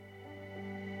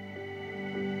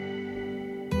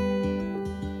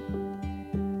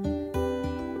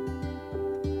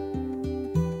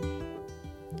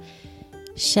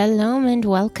Shalom and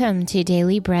welcome to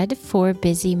Daily Bread for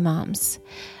Busy Moms,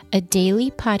 a daily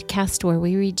podcast where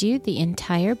we read you the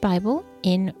entire Bible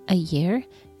in a year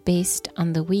based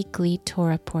on the weekly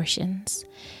Torah portions.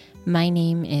 My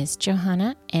name is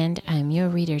Johanna and I'm your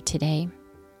reader today.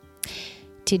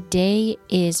 Today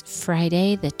is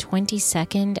Friday, the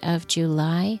 22nd of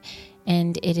July,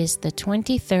 and it is the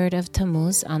 23rd of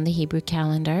Tammuz on the Hebrew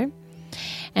calendar.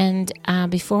 And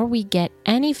before we get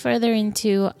any further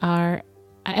into our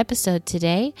episode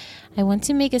today, I want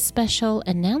to make a special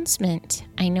announcement.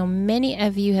 I know many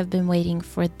of you have been waiting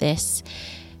for this.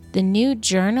 The new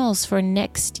journals for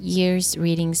next year's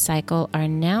reading cycle are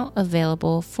now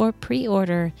available for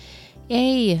pre-order.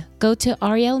 Yay! Go to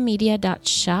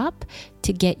arielmedia.shop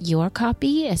to get your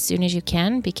copy as soon as you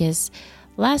can, because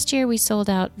last year we sold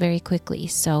out very quickly,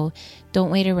 so don't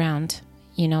wait around,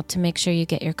 to make sure you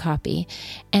get your copy.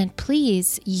 And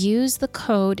please use the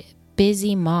code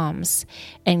Busy Moms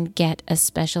and get a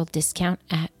special discount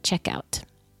at checkout.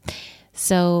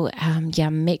 So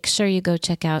make sure you go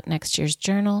check out next year's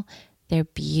journal. They're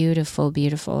beautiful,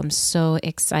 beautiful. I'm so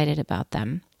excited about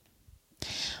them.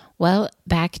 Well,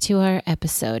 back to our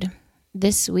episode.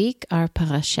 This week, our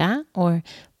parasha, or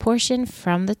portion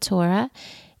from the Torah,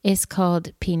 is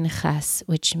called Pinchas,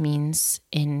 which means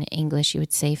in English you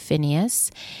would say Phineas.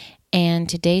 And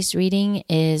today's reading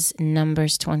is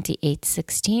Numbers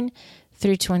 28:16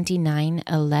 through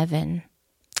 29:11.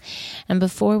 And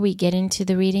before we get into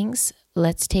the readings,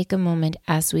 let's take a moment,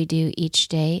 as we do each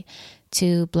day,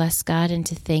 to bless God and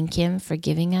to thank Him for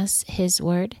giving us His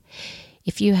word.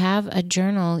 If you have a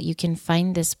journal, you can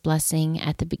find this blessing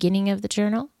at the beginning of the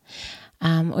journal,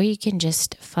 or you can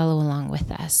just follow along with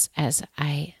us as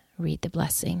I read the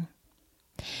blessing.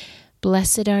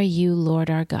 Blessed are you, Lord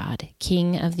our God,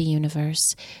 King of the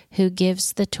universe, who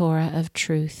gives the Torah of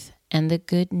truth and the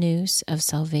good news of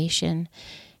salvation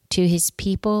to His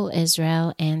people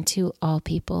Israel and to all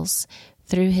peoples,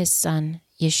 through His Son,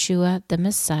 Yeshua the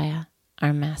Messiah,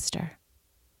 our Master.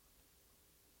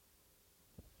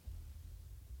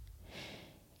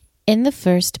 In the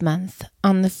first month,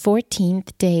 on the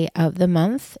 14th day of the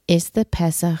month, is the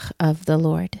Pesach of the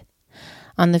Lord.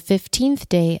 On the 15th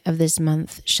day of this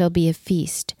month shall be a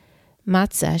feast.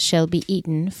 Matzah shall be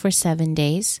eaten for 7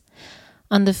 days.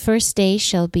 On the first day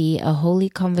shall be a holy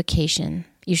convocation.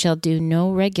 You shall do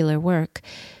no regular work,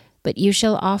 but you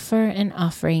shall offer an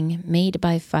offering made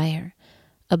by fire,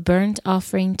 a burnt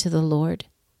offering to the Lord,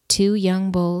 2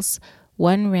 young bulls,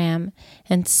 1 ram,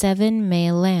 and 7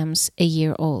 male lambs a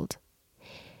year old.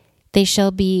 They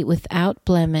shall be without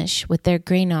blemish with their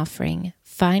grain offering,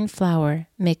 fine flour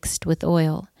mixed with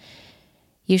oil.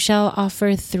 You shall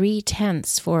offer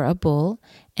 3/10 for a bull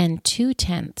and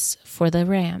 2/10 for the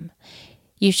ram.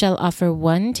 You shall offer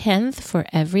 1/10 for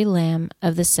every lamb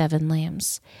of the 7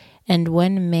 lambs, and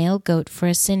 1 male goat for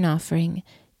a sin offering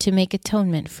to make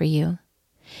atonement for you.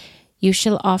 You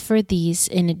shall offer these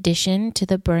in addition to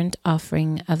the burnt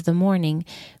offering of the morning,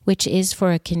 which is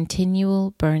for a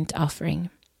continual burnt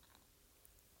offering.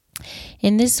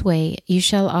 In this way you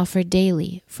shall offer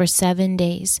daily for 7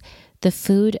 days the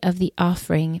food of the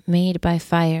offering made by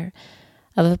fire,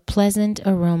 of a pleasant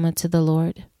aroma to the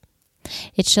Lord.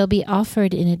 It shall be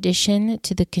offered in addition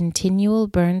to the continual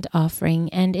burnt offering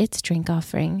and its drink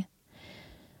offering.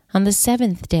 On the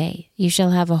 7th day you shall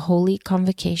have a holy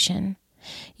convocation.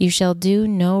 You shall do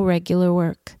no regular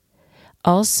work.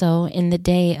 Also in the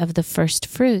day of the first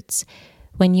fruits,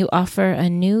 when you offer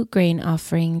a new grain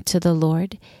offering to the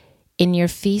Lord, in your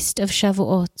feast of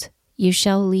Shavuot, you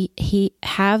shall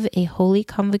have a holy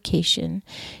convocation.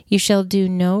 You shall do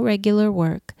no regular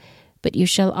work, but you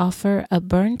shall offer a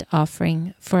burnt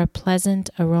offering for a pleasant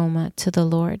aroma to the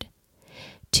Lord.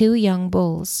 2 young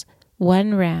bulls,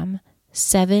 1 ram,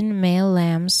 7 male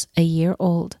lambs a year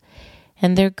old,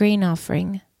 and their grain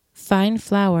offering, fine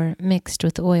flour mixed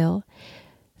with oil,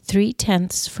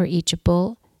 3/10 for each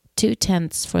bull,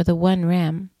 2/10 for the 1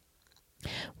 ram,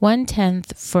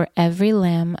 1/10 for every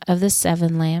lamb of the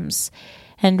 7 lambs,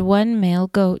 and 1 male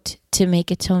goat to make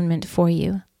atonement for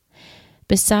you.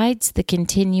 Besides the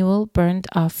continual burnt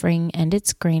offering and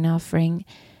its grain offering,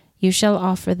 you shall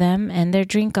offer them and their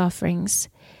drink offerings.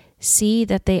 See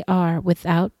that they are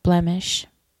without blemish.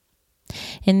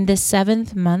 In the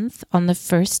 7th month, on the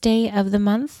first day of the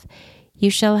month,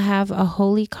 you shall have a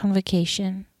holy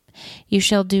convocation. You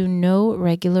shall do no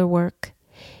regular work.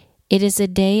 It is a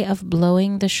day of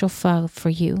blowing the shofar for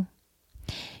you.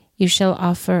 You shall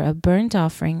offer a burnt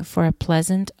offering for a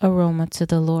pleasant aroma to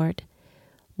the Lord.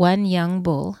 1 young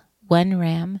bull, 1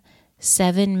 ram,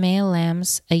 7 male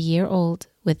lambs a year old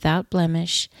without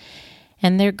blemish,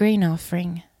 and their grain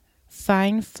offering,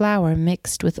 fine flour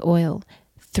mixed with oil,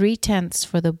 3/10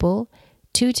 for the bull,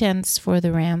 2/10 for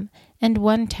the ram, and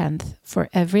 1/10 for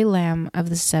every lamb of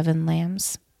the 7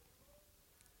 lambs.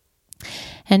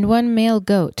 And 1 male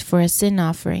goat for a sin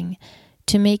offering,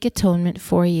 to make atonement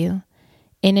for you,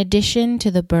 in addition to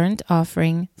the burnt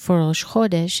offering for Rosh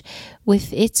Chodesh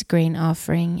with its grain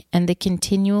offering, and the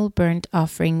continual burnt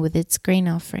offering with its grain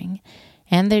offering,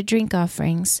 and their drink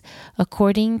offerings,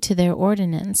 according to their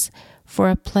ordinance, for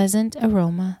a pleasant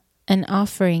aroma, an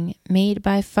offering made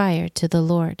by fire to the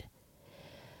Lord.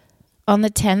 On the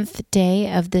 10th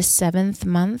day of this 7th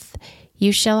month,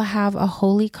 you shall have a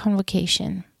holy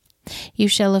convocation. You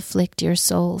shall afflict your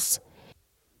souls.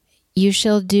 You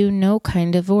shall do no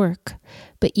kind of work,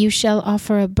 but you shall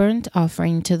offer a burnt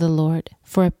offering to the Lord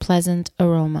for a pleasant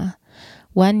aroma,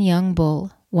 1 young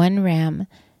bull, 1 ram,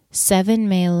 7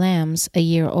 male lambs a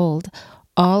year old,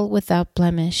 all without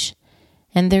blemish,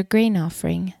 and their grain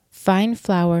offering, fine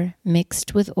flour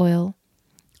mixed with oil,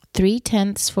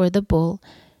 3/10 for the bull,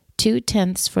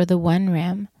 2/10 for the 1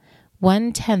 ram,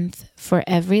 1/10 for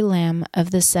every lamb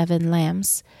of the 7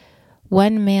 lambs,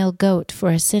 1 male goat for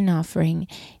a sin offering,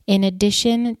 in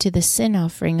addition to the sin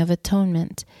offering of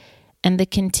atonement, and the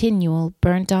continual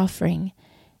burnt offering,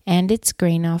 and its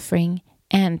grain offering,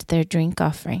 and their drink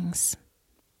offerings.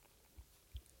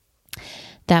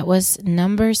 That was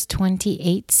Numbers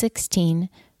 28:16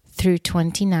 through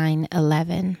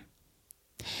 29:11.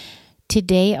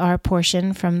 Today our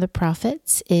portion from the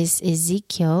prophets is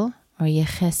Ezekiel, or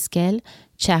Yecheskel,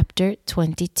 chapter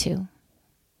 22.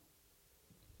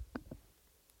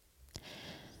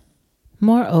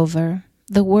 Moreover,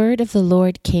 the word of the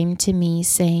Lord came to me,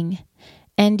 saying,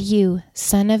 And you,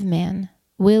 son of man,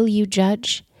 will you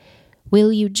judge?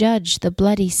 Will you judge the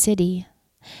bloody city?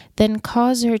 Then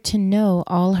cause her to know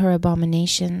all her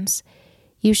abominations.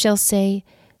 You shall say,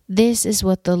 This is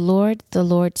what the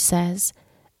Lord says,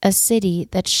 a city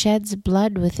that sheds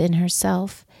blood within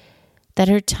herself, that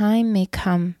her time may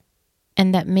come,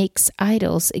 and that makes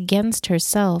idols against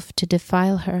herself to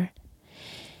defile her.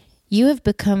 You have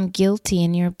become guilty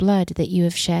in your blood that you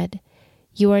have shed.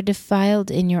 You are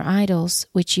defiled in your idols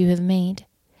which you have made.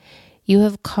 You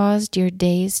have caused your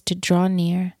days to draw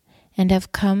near, and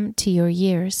have come to your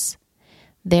years.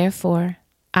 Therefore,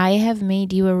 I have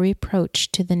made you a reproach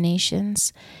to the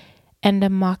nations, and a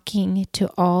mocking to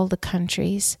all the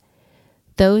countries.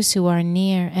 Those who are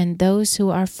near and those who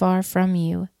are far from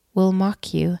you will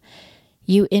mock you,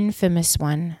 you infamous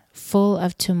one, full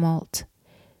of tumult.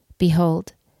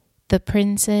 Behold, the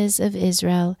princes of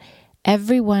Israel,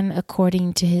 every one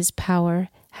according to his power,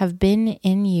 have been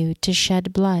in you to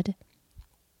shed blood.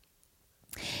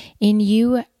 In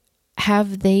you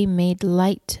have they made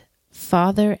light,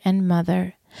 father and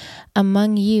mother.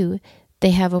 Among you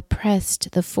they have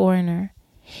oppressed the foreigner.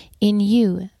 In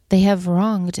you they have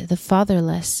wronged the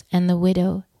fatherless and the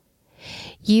widow.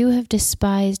 You have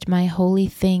despised my holy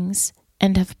things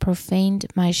and have profaned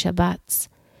my Shabbats.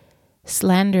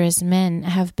 Slanderous men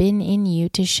have been in you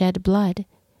to shed blood.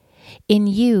 In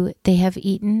you they have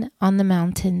eaten on the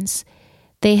mountains.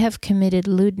 They have committed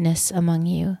lewdness among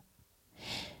you.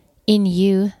 In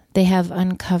you they have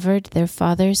uncovered their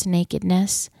father's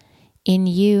nakedness. In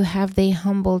you have they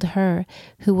humbled her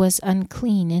who was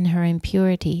unclean in her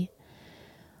impurity.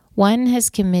 One has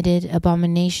committed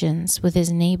abominations with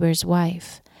his neighbor's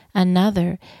wife.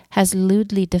 Another has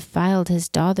lewdly defiled his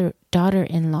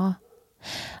daughter-in-law.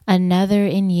 Another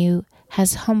in you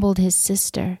has humbled his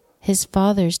sister, his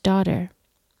father's daughter.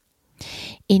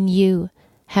 In you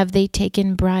have they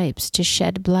taken bribes to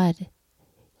shed blood.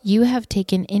 You have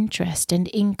taken interest and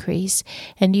increase,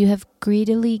 and you have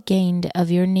greedily gained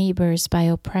of your neighbors by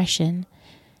oppression,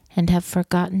 and have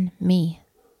forgotten me,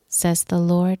 says the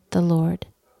Lord, the Lord.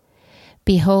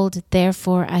 Behold,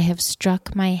 therefore I have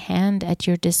struck my hand at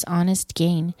your dishonest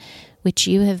gain, which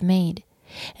you have made,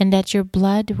 and at your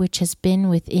blood which has been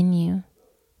within you.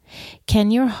 Can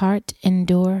your heart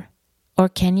endure, or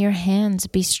can your hands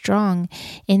be strong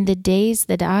in the days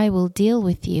that I will deal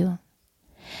with you?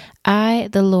 I,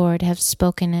 the Lord, have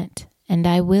spoken it, and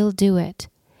I will do it.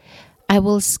 I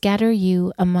will scatter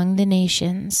you among the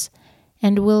nations,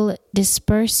 and will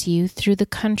disperse you through the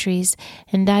countries,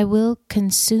 and I will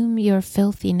consume your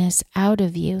filthiness out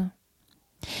of you.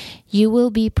 You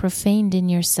will be profaned in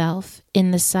yourself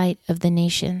in the sight of the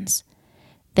nations.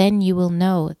 Then you will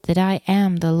know that I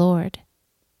am the Lord.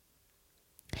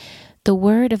 The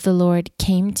word of the Lord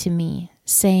came to me,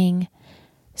 saying,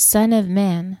 Son of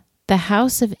man, the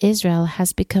house of Israel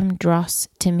has become dross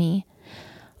to me.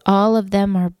 All of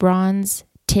them are bronze,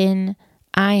 tin,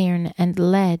 iron, and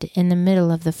lead in the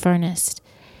middle of the furnace.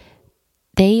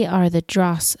 They are the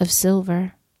dross of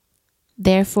silver.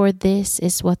 Therefore this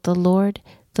is what the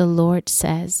Lord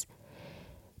says.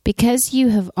 Because you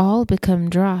have all become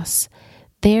dross,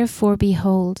 therefore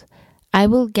behold, I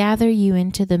will gather you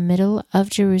into the middle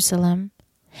of Jerusalem,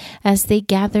 as they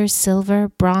gather silver,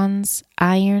 bronze,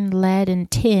 iron, lead, and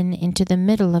tin into the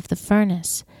middle of the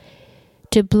furnace,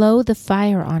 to blow the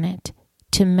fire on it,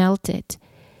 to melt it.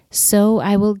 So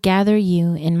I will gather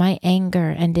you in my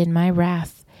anger and in my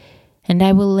wrath, and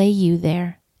I will lay you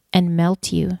there and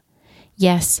melt you.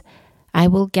 Yes, I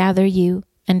will gather you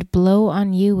and blow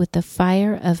on you with the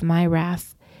fire of my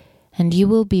wrath, and you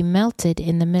will be melted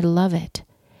in the middle of it.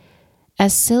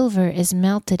 As silver is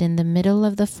melted in the middle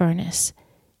of the furnace,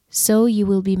 so you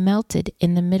will be melted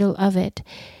in the middle of it,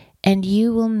 and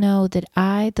you will know that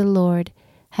I, the Lord,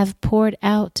 have poured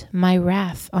out my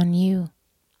wrath on you.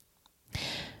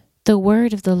 The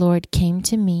word of the Lord came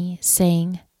to me,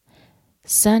 saying,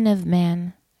 Son of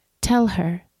man, tell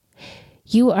her,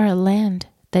 you are a land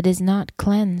that is not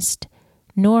cleansed,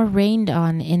 nor rained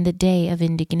on in the day of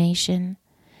indignation.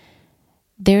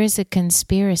 There is a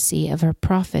conspiracy of her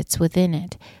prophets within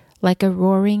it, like a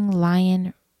roaring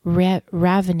lion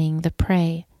ravening the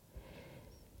prey.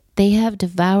 They have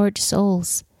devoured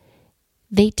souls.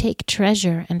 They take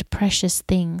treasure and precious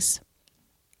things.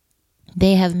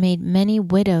 They have made many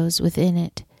widows within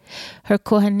it. Her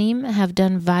Kohanim have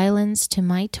done violence to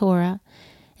my Torah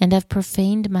and have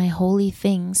profaned my holy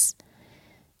things.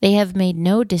 They have made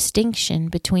no distinction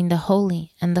between the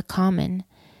holy and the common.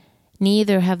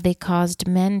 Neither have they caused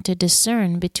men to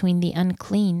discern between the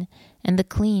unclean and the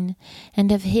clean,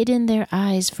 and have hidden their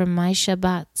eyes from my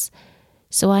Shabbats,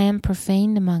 so I am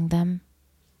profaned among them.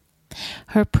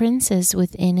 Her princes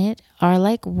within it are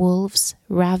like wolves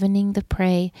ravening the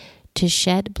prey to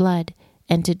shed blood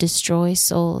and to destroy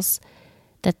souls,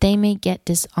 that they may get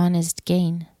dishonest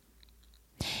gain.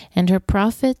 And her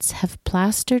prophets have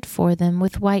plastered for them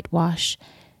with whitewash,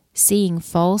 seeing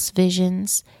false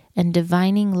visions and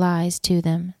divining lies to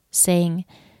them, saying,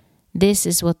 This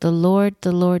is what the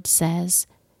Lord says,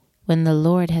 when the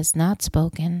Lord has not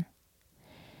spoken.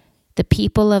 The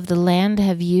people of the land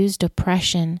have used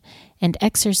oppression and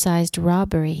exercised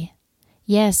robbery.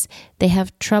 Yes, they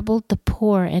have troubled the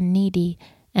poor and needy,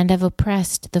 and have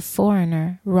oppressed the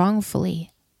foreigner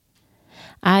wrongfully.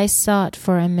 I sought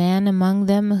for a man among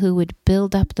them who would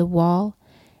build up the wall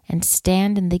and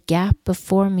stand in the gap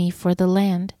before me for the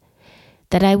land,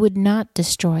 that I would not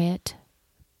destroy it.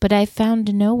 But I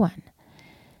found no one.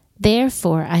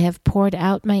 Therefore I have poured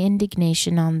out my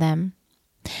indignation on them.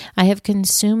 I have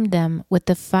consumed them with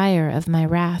the fire of my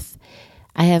wrath.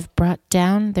 I have brought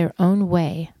down their own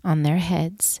way on their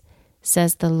heads,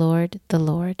 says the Lord, the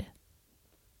Lord.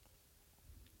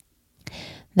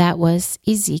 That was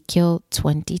Ezekiel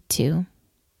 22.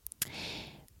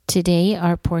 Today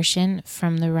our portion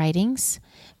from the writings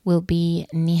will be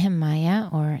Nehemiah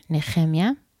or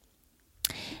Nehemiah,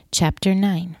 chapter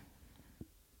 9.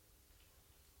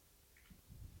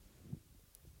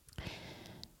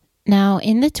 Now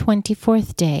in the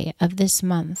 24th day of this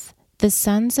month, the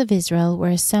sons of Israel were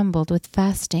assembled with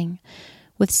fasting,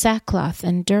 with sackcloth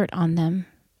and dirt on them,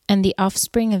 and the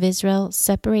offspring of Israel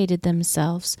separated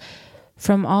themselves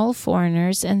from all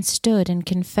foreigners and stood and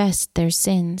confessed their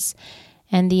sins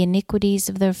and the iniquities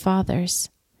of their fathers.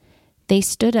 They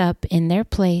stood up in their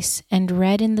place and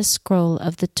read in the scroll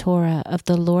of the Torah of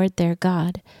the Lord their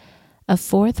God. A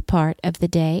fourth part of the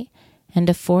day, and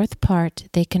a fourth part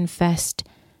they confessed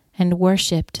and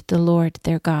worshipped the Lord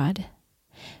their God.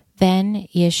 Then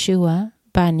Yeshua,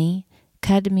 Bani,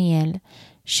 Kadmiel,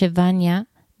 Shevaniah,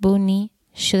 Buni,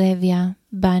 Shrevia,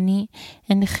 Bani,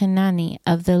 and Chenani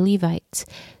of the Levites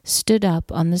stood up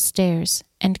on the stairs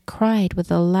and cried with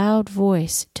a loud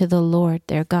voice to the Lord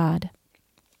their God.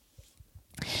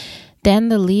 Then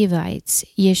the Levites,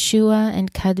 Yeshua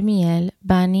and Kadmiel,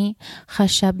 Bani,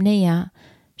 Hashabneiah,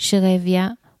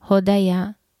 Shrevia,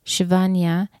 Hodiah,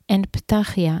 Shevaniah, and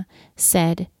Ptachia,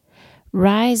 said,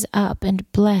 Rise up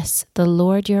and bless the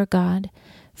Lord your God,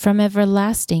 from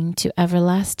everlasting to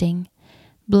everlasting.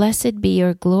 Blessed be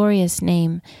your glorious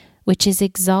name, which is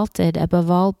exalted above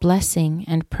all blessing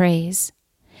and praise.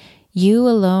 You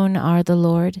alone are the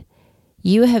Lord.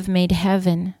 You have made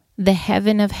heaven, the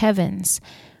heaven of heavens,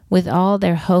 with all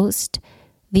their host,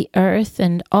 the earth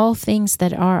and all things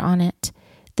that are on it,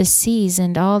 the seas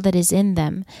and all that is in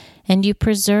them, and you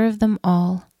preserve them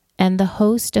all, and the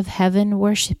host of heaven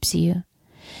worships you.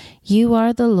 You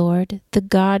are the Lord, the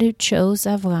God who chose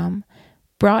Avram,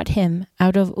 brought him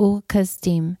out of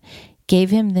Ur-Kasdim, gave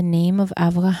him the name of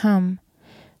Avraham,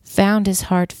 found his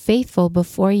heart faithful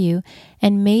before you,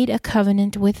 and made a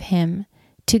covenant with him,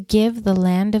 to give the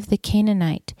land of the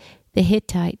Canaanite, the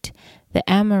Hittite, the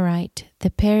Amorite, the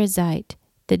Perizzite,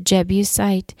 the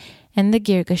Jebusite, and the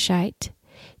Girgashite,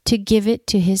 to give it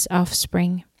to his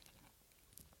offspring.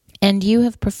 And you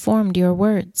have performed your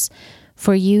words,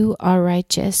 for you are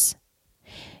righteous.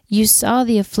 You saw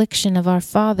the affliction of our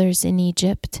fathers in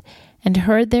Egypt, and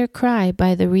heard their cry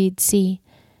by the Reed Sea,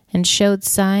 and showed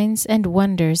signs and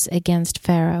wonders against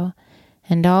Pharaoh,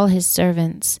 and all his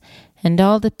servants, and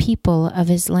all the people of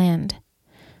his land.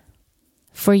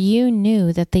 For you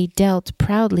knew that they dealt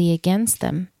proudly against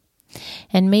them,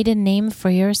 and made a name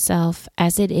for yourself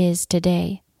as it is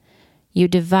today. You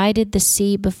divided the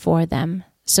sea before them,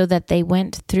 so that they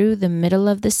went through the middle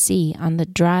of the sea on the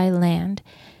dry land,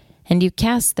 and you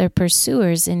cast their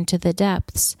pursuers into the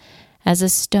depths, as a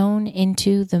stone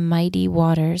into the mighty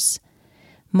waters.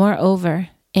 Moreover,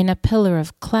 in a pillar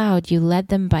of cloud you led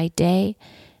them by day,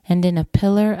 and in a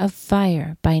pillar of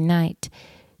fire by night,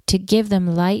 to give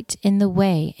them light in the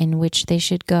way in which they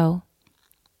should go.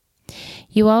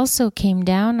 You also came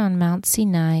down on Mount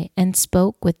Sinai and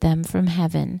spoke with them from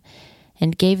heaven,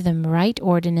 and gave them right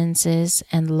ordinances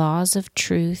and laws of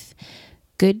truth,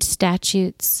 good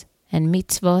statutes and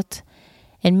mitzvot,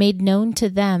 and made known to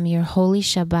them your holy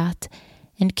Shabbat,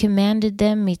 and commanded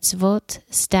them mitzvot,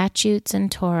 statutes,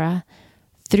 and Torah,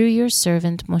 through your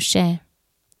servant Moshe,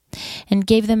 and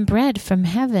gave them bread from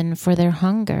heaven for their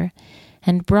hunger,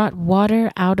 and brought water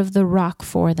out of the rock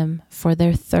for them for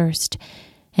their thirst,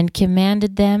 and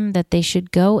commanded them that they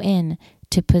should go in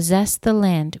to possess the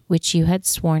land which you had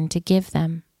sworn to give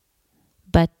them.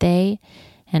 But they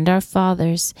and our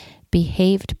fathers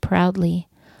behaved proudly,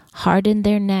 hardened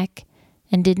their neck,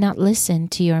 and did not listen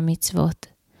to your mitzvot.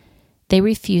 They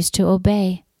refused to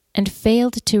obey, and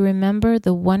failed to remember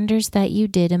the wonders that you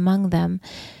did among them.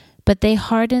 But they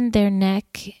hardened their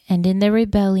neck, and in their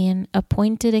rebellion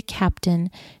appointed a captain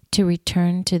to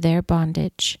return to their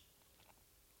bondage.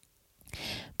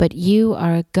 But you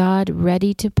are a God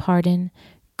ready to pardon,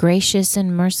 gracious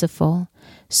and merciful,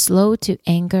 slow to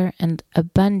anger and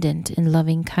abundant in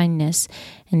loving kindness,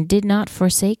 and did not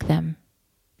forsake them.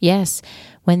 Yes,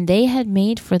 when they had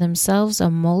made for themselves a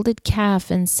molded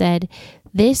calf and said,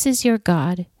 "This is your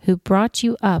God, who brought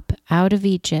you up out of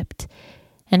Egypt,"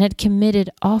 and had committed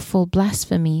awful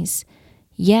blasphemies,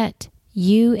 yet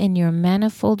you in your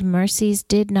manifold mercies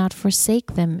did not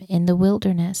forsake them in the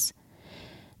wilderness.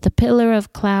 The pillar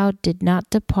of cloud did not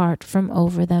depart from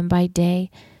over them by day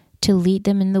to lead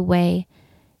them in the way,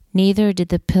 neither did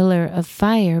the pillar of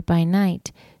fire by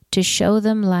night to show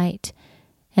them light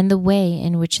and the way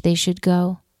in which they should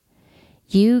go.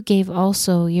 You gave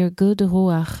also your good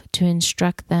ruach to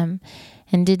instruct them,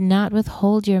 and did not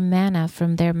withhold your manna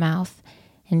from their mouth,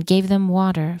 and gave them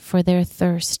water for their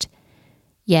thirst.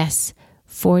 Yes,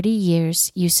 40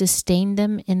 years you sustained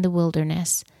them in the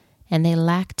wilderness, and they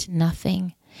lacked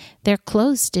nothing. Their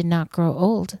clothes did not grow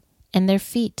old, and their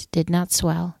feet did not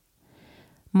swell.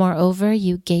 Moreover,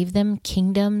 you gave them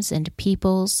kingdoms and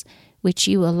peoples, which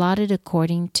you allotted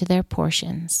according to their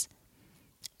portions.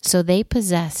 So they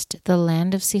possessed the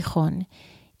land of Sihon,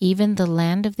 even the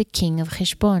land of the king of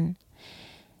Heshbon,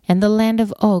 and the land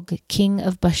of Og, king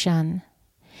of Bashan.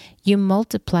 You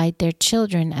multiplied their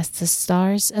children as the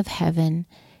stars of heaven,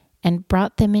 and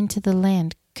brought them into the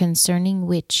land concerning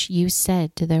which you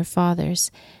said to their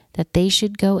fathers that they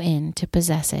should go in to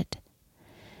possess it.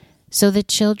 So the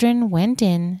children went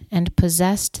in and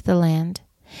possessed the land,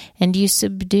 and you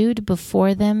subdued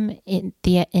before them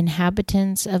the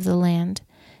inhabitants of the land,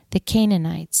 the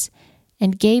Canaanites,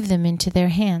 and gave them into their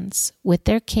hands with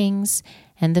their kings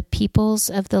and the peoples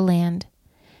of the land,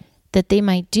 that they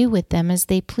might do with them as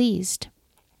they pleased.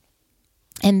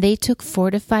 And they took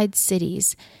fortified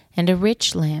cities and a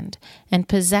rich land, and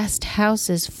possessed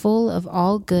houses full of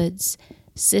all goods,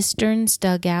 cisterns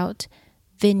dug out,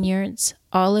 vineyards,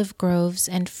 olive groves,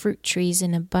 and fruit trees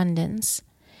in abundance.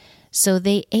 So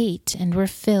they ate and were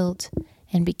filled,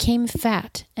 and became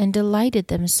fat, and delighted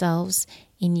themselves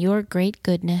in your great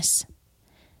goodness.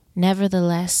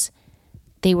 Nevertheless,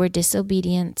 they were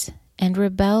disobedient, and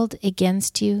rebelled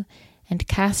against you, and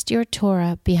cast your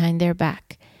Torah behind their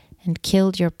back, and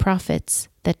killed your prophets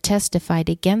that testified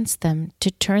against them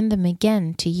to turn them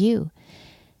again to you.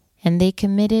 And they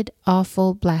committed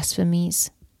awful blasphemies.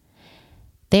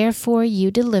 Therefore you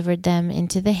delivered them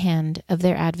into the hand of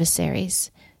their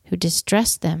adversaries, who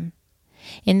distressed them.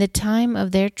 In the time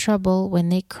of their trouble, when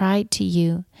they cried to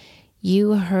you,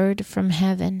 you heard from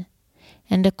heaven.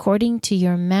 And according to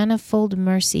your manifold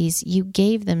mercies, you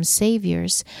gave them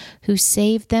saviors, who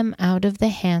saved them out of the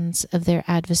hands of their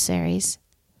adversaries.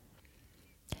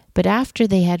 But after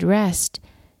they had rest,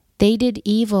 they did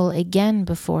evil again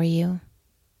before you.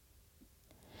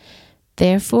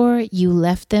 Therefore you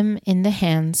left them in the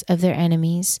hands of their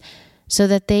enemies, so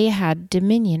that they had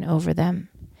dominion over them.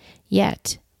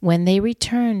 Yet, when they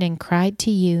returned and cried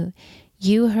to you,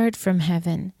 you heard from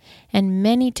heaven, and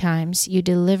many times you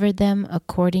delivered them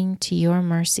according to your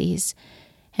mercies,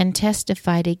 and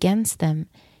testified against them,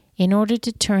 in order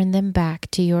to turn them back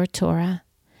to your Torah.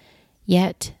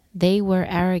 Yet they were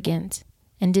arrogant,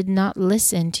 and did not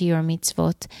listen to your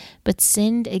mitzvot, but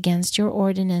sinned against your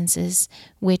ordinances,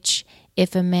 which,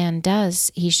 if a man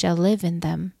does, he shall live in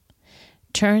them.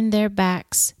 Turned their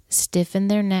backs, stiffened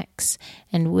their necks,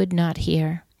 and would not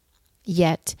hear.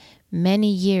 Yet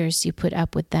many years you put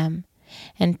up with them,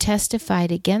 and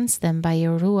testified against them by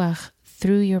your ruach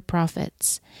through your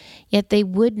prophets. Yet they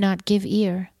would not give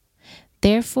ear.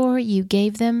 Therefore you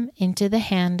gave them into the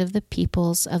hand of the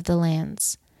peoples of the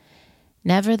lands.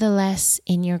 Nevertheless,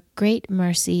 in your great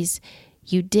mercies,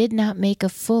 you did not make a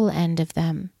full end of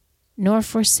them, nor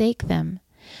forsake them,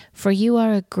 for you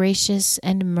are a gracious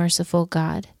and merciful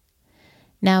God.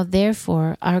 Now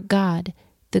therefore, our God,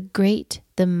 the great,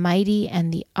 the mighty,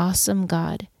 and the awesome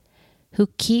God, who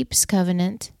keeps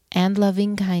covenant and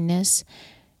loving kindness,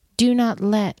 do not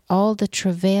let all the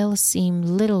travail seem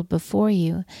little before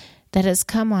you that has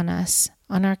come on us,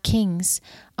 on our kings,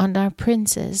 on our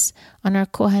princes, on our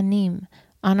Kohanim,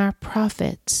 on our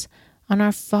prophets, on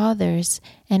our fathers,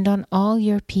 and on all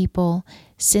your people,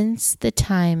 since the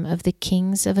time of the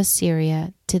kings of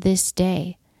Assyria to this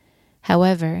day.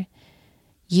 However,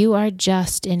 you are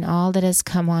just in all that has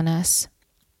come on us.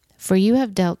 For you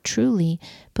have dealt truly,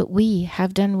 but we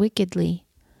have done wickedly.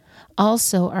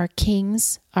 Also our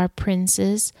kings, our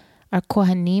princes, our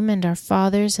Kohanim, and our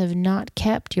fathers have not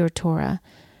kept your Torah,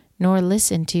 nor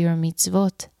listened to your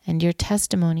mitzvot and your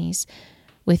testimonies,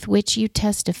 with which you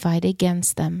testified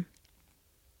against them.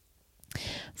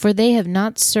 For they have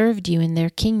not served you in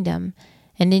their kingdom,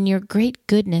 and in your great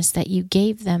goodness that you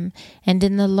gave them, and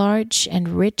in the large and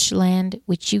rich land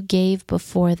which you gave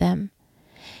before them.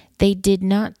 They did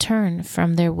not turn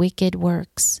from their wicked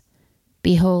works.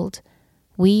 Behold,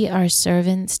 we are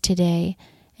servants today,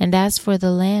 and as for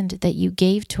the land that you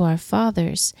gave to our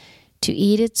fathers, to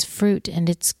eat its fruit and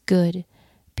its good,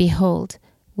 behold,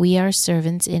 we are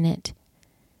servants in it.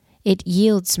 It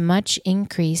yields much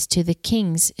increase to the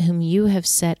kings whom you have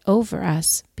set over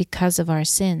us because of our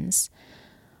sins.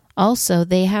 Also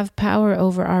they have power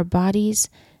over our bodies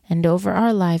and over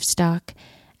our livestock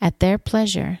at their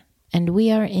pleasure, and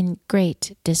we are in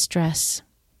great distress.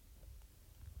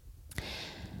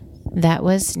 That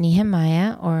was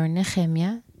Nehemiah or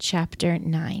Nehemiah chapter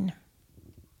 9.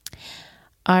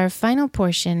 Our final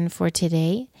portion for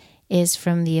today is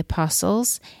from the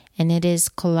Apostles, and it is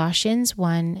Colossians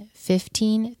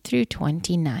 1:15 through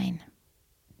 29.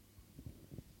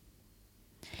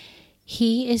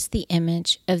 He is the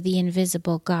image of the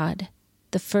invisible God,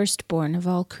 the firstborn of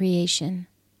all creation.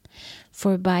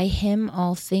 For by him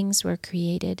all things were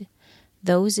created,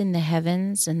 those in the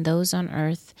heavens and those on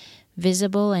earth,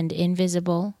 visible and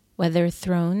invisible, whether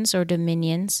thrones or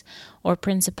dominions, or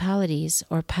principalities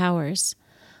or powers.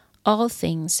 All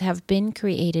things have been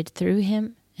created through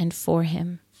him and for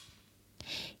him.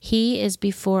 He is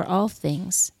before all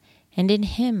things, and in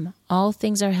him all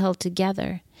things are held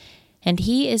together. And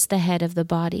he is the head of the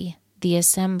body, the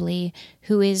assembly,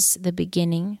 who is the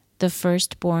beginning, the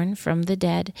firstborn from the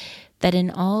dead, that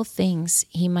in all things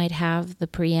he might have the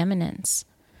preeminence.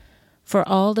 For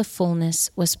all the fullness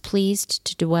was pleased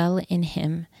to dwell in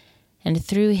him, and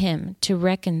through him to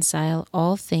reconcile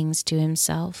all things to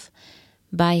himself.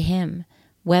 By him,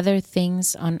 whether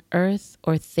things on earth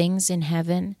or things in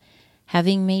heaven,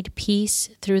 having made peace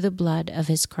through the blood of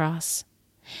his cross.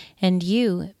 And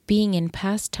you, being in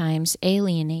past times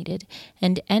alienated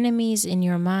and enemies in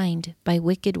your mind by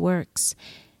wicked works,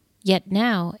 yet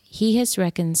now he has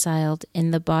reconciled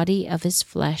in the body of his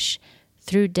flesh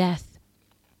through death,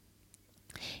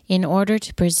 in order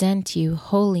to present you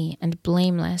holy and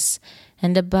blameless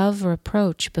and above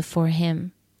reproach before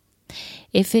him.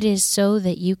 If it is so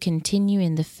that you continue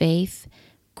in the faith,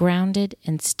 grounded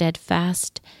and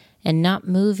steadfast, and not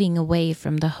moving away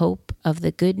from the hope of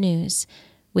the good news,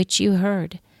 which you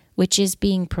heard, which is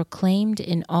being proclaimed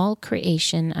in all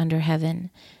creation under heaven,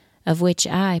 of which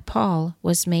I, Paul,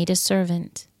 was made a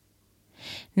servant.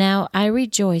 Now I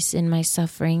rejoice in my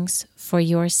sufferings for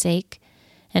your sake,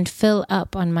 and fill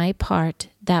up on my part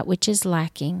that which is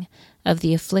lacking of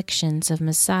the afflictions of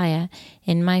Messiah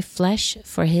in my flesh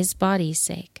for his body's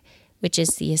sake, which is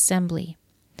the assembly,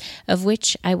 of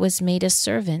which I was made a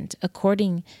servant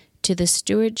according to the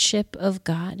stewardship of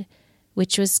God,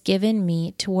 which was given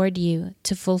me toward you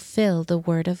to fulfill the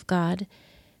word of God,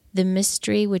 the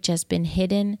mystery which has been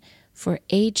hidden for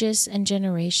ages and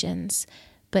generations,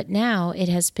 but now it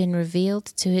has been revealed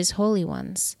to his holy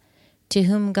ones, to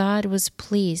whom God was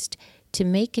pleased to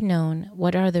make known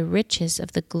what are the riches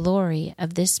of the glory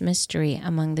of this mystery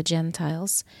among the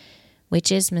Gentiles,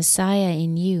 which is Messiah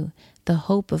in you, the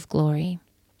hope of glory.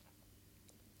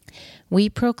 We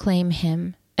proclaim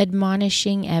him,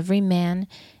 admonishing every man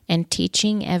and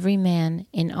teaching every man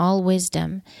in all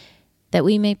wisdom, that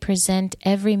we may present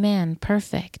every man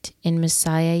perfect in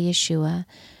Messiah Yeshua,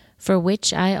 for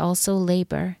which I also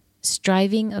labor,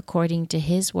 striving according to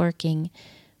his working,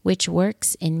 which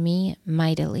works in me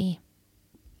mightily.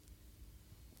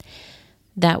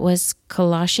 That was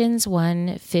Colossians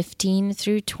 1:15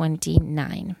 through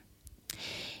 29.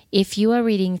 If you are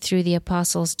reading through the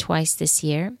Apostles twice this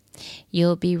year,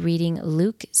 you'll be reading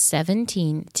Luke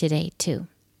 17 today too.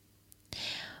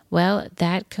 Well,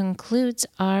 that concludes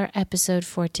our episode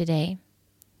for today.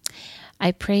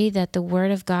 I pray that the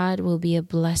Word of God will be a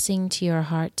blessing to your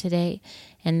heart today,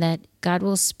 and that God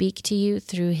will speak to you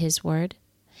through his Word,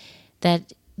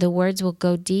 that the words will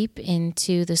go deep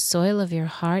into the soil of your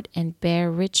heart and bear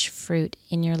rich fruit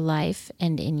in your life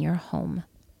and in your home.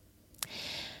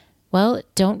 Well,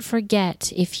 don't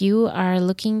forget, if you are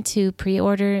looking to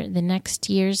pre-order the next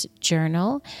year's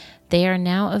journal, they are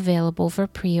now available for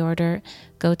pre-order.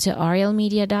 Go to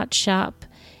arielmedia.shop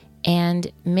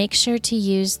and make sure to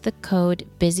use the code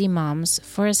BusyMoms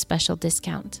for a special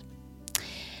discount.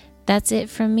 That's it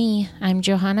from me. I'm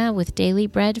Johanna with Daily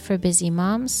Bread for Busy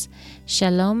Moms.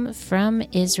 Shalom from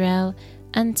Israel.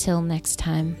 Until next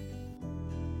time.